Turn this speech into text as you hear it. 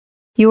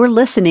You are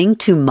listening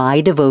to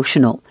My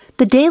Devotional,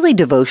 the daily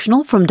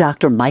devotional from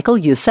Dr. Michael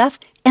Youssef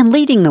and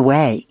Leading the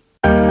Way.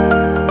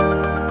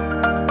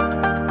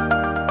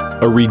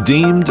 A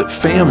Redeemed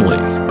Family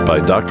by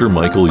Dr.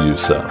 Michael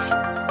Youssef.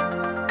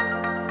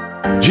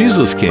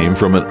 Jesus came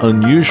from an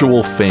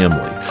unusual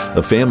family,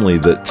 a family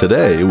that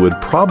today would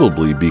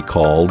probably be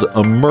called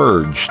a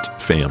merged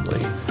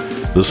family.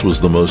 This was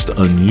the most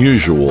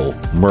unusual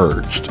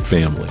merged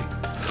family.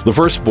 The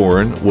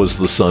firstborn was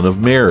the son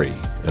of Mary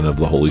and of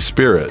the Holy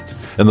Spirit,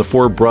 and the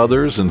 4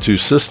 brothers and 2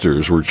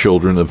 sisters were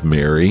children of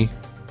Mary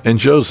and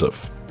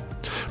Joseph.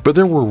 But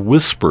there were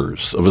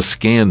whispers of a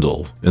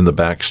scandal in the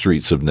back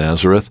streets of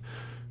Nazareth.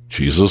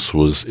 Jesus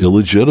was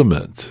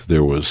illegitimate.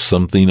 There was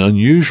something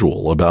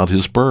unusual about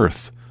his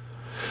birth.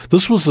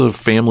 This was a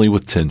family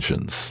with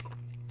tensions,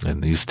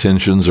 and these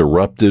tensions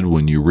erupted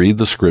when you read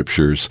the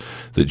scriptures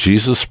that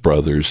Jesus'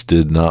 brothers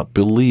did not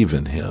believe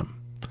in him.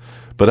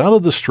 But out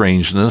of the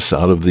strangeness,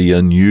 out of the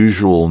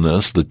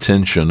unusualness, the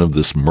tension of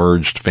this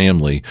merged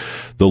family,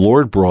 the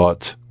Lord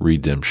brought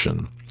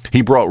redemption.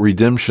 He brought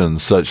redemption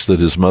such that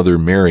his mother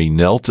Mary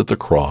knelt at the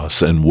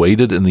cross and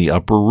waited in the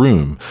upper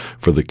room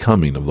for the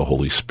coming of the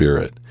Holy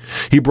Spirit.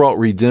 He brought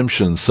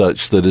redemption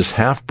such that his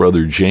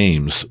half-brother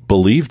James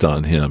believed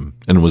on him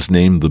and was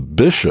named the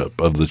bishop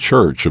of the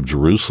Church of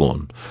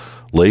Jerusalem.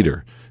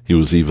 Later, he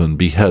was even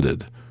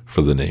beheaded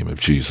for the name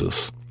of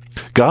Jesus.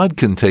 God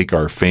can take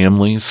our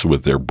families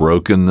with their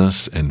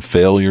brokenness and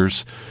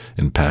failures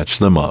and patch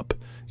them up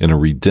in a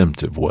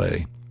redemptive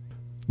way.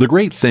 The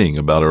great thing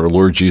about our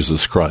Lord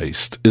Jesus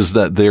Christ is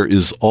that there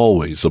is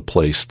always a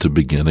place to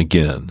begin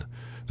again.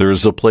 There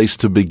is a place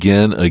to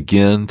begin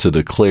again to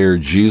declare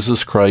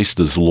Jesus Christ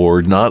as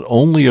Lord not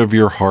only of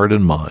your heart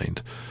and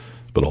mind,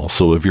 but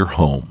also of your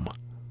home.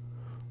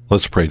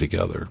 Let's pray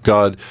together.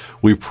 God,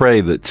 we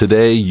pray that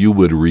today you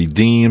would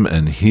redeem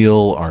and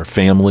heal our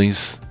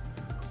families.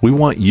 We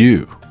want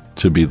you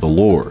to be the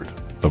Lord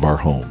of our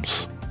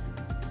homes.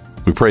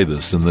 We pray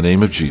this in the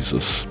name of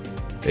Jesus.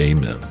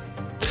 Amen.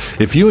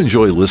 If you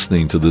enjoy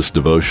listening to this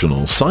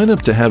devotional, sign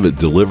up to have it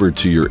delivered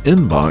to your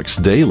inbox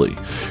daily.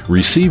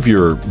 Receive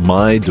your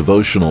My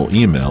Devotional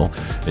email,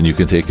 and you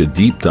can take a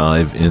deep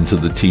dive into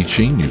the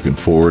teaching. You can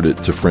forward it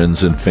to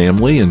friends and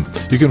family, and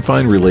you can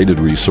find related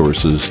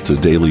resources to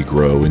daily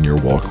grow in your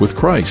walk with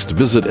Christ.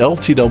 Visit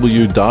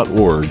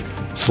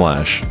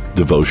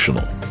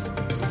ltw.org/devotional.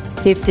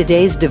 If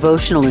today's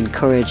devotional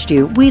encouraged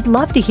you, we'd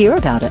love to hear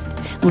about it.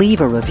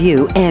 Leave a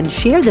review and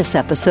share this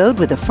episode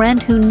with a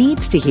friend who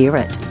needs to hear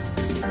it.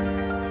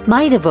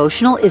 My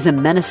Devotional is a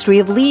ministry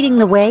of Leading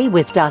the Way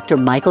with Dr.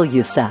 Michael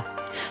Youssef.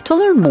 To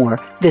learn more,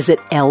 visit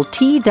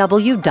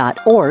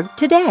ltw.org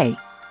today.